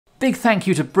Big thank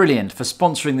you to Brilliant for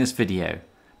sponsoring this video.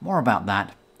 More about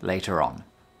that later on.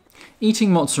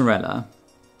 Eating mozzarella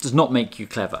does not make you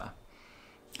clever,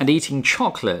 and eating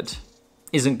chocolate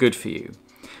isn't good for you.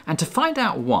 And to find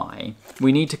out why,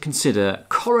 we need to consider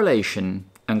correlation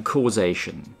and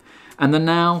causation, and the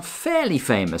now fairly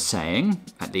famous saying,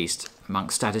 at least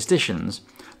amongst statisticians,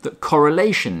 that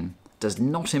correlation does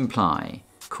not imply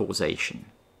causation.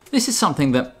 This is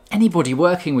something that anybody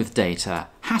working with data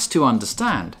has to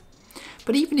understand.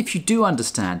 But even if you do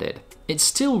understand it, it's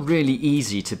still really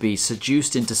easy to be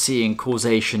seduced into seeing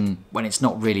causation when it's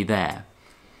not really there.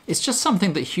 It's just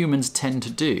something that humans tend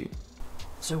to do.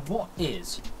 So what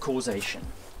is causation?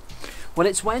 Well,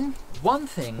 it's when one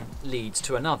thing leads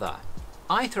to another.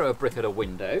 I throw a brick at a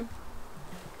window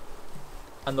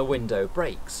and the window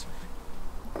breaks.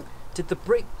 Did the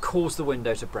brick cause the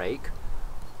window to break,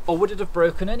 or would it have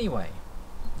broken anyway?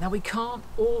 Now, we can't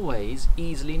always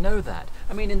easily know that.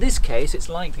 I mean, in this case, it's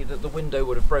likely that the window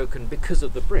would have broken because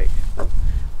of the brick.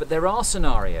 But there are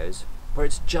scenarios where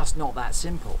it's just not that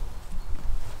simple.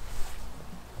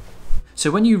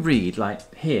 So when you read,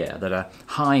 like here, that a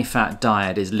high-fat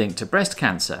diet is linked to breast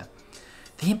cancer,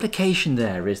 the implication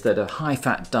there is that a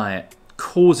high-fat diet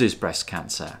causes breast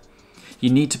cancer.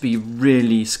 You need to be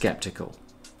really skeptical.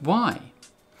 Why?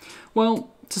 Well,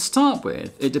 to start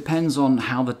with, it depends on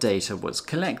how the data was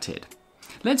collected.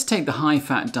 Let's take the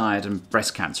high-fat diet and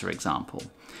breast cancer example.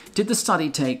 Did the study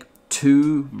take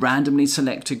 2 randomly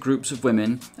selected groups of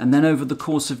women and then over the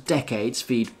course of decades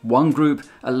feed one group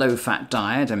a low-fat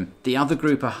diet and the other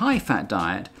group a high-fat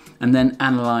diet and then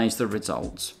analyse the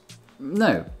results?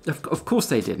 No, of course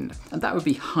they didn't, and that would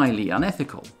be highly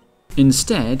unethical.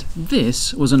 Instead,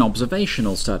 this was an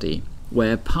observational study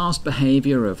where past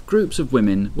behaviour of groups of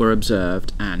women were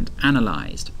observed and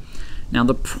analysed. Now,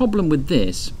 the problem with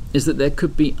this is that there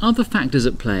could be other factors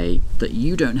at play that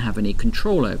you don't have any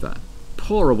control over.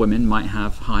 Poorer women might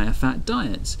have higher fat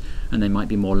diets, and they might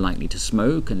be more likely to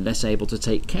smoke and less able to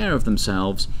take care of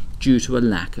themselves due to a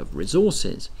lack of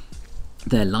resources.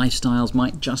 Their lifestyles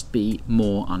might just be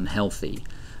more unhealthy,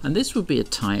 and this would be a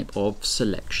type of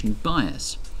selection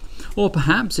bias. Or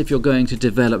perhaps if you're going to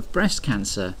develop breast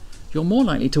cancer, you're more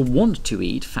likely to want to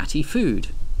eat fatty food.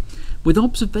 With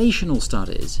observational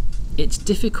studies, it's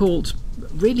difficult,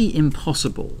 really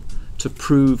impossible, to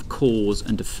prove cause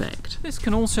and effect. This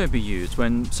can also be used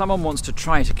when someone wants to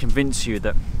try to convince you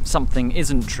that something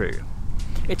isn't true.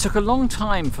 It took a long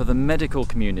time for the medical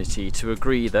community to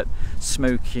agree that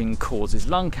smoking causes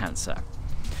lung cancer,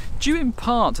 due in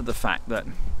part to the fact that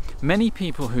many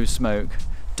people who smoke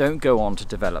don't go on to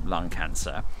develop lung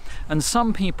cancer, and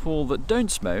some people that don't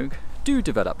smoke do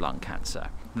develop lung cancer.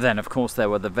 Then, of course, there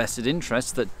were the vested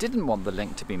interests that didn't want the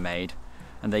link to be made,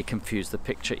 and they confused the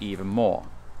picture even more.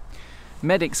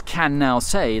 Medics can now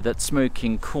say that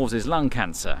smoking causes lung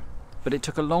cancer, but it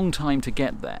took a long time to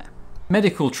get there.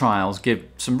 Medical trials give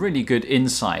some really good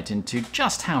insight into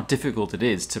just how difficult it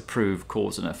is to prove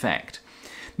cause and effect.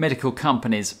 Medical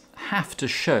companies have to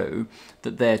show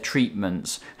that their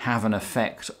treatments have an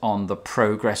effect on the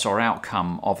progress or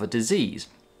outcome of a disease.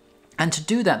 And to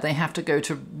do that, they have to go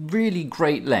to really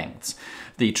great lengths.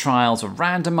 The trials are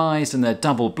randomized and they're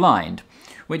double-blind,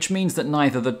 which means that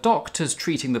neither the doctors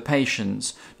treating the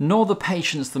patients nor the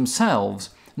patients themselves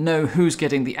know who's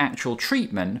getting the actual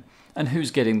treatment and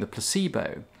who's getting the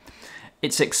placebo.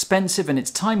 It's expensive and it's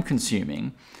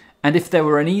time-consuming, and if there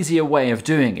were an easier way of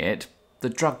doing it, the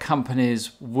drug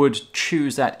companies would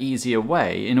choose that easier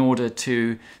way in order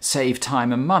to save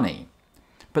time and money.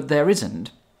 But there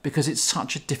isn't, because it's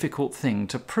such a difficult thing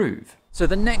to prove. So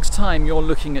the next time you're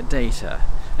looking at data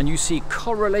and you see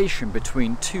correlation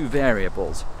between 2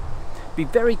 variables, be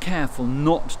very careful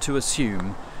not to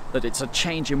assume that it's a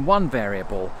change in one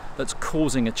variable that's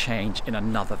causing a change in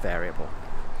another variable.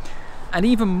 And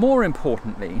even more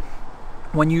importantly,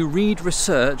 when you read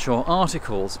research or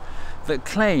articles that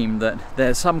claim that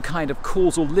there's some kind of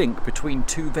causal link between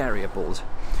 2 variables,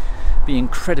 be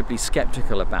incredibly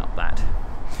skeptical about that.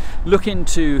 Look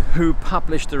into who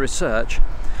published the research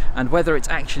and whether it's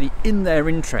actually in their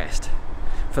interest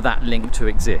for that link to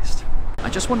exist. I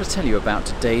just want to tell you about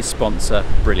today's sponsor,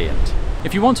 Brilliant.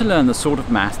 If you want to learn the sort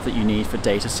of math that you need for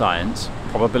data science,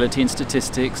 probability and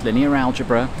statistics, linear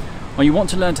algebra, or you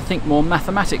want to learn to think more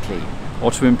mathematically, or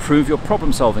to improve your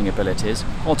problem-solving abilities,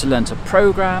 or to learn to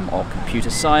program or computer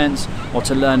science, or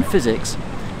to learn physics,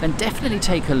 then definitely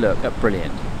take a look at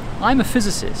Brilliant. I'm a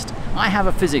physicist, I have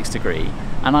a physics degree,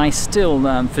 and I still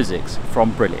learn physics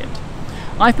from Brilliant.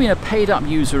 I've been a paid-up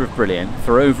user of Brilliant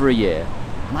for over a year,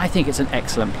 and I think it's an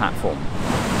excellent platform.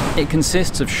 It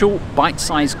consists of short,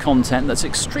 bite-sized content that's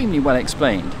extremely well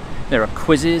explained. There are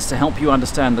quizzes to help you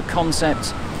understand the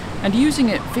concepts, and using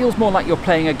it feels more like you're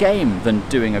playing a game than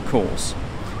doing a course.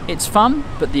 It's fun,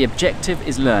 but the objective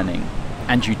is learning,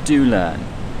 and you do learn.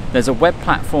 There's a web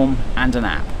platform and an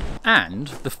app. And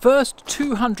the first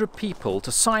 200 people to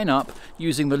sign up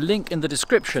using the link in the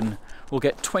description will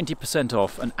get 20%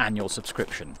 off an annual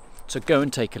subscription. So go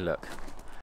and take a look.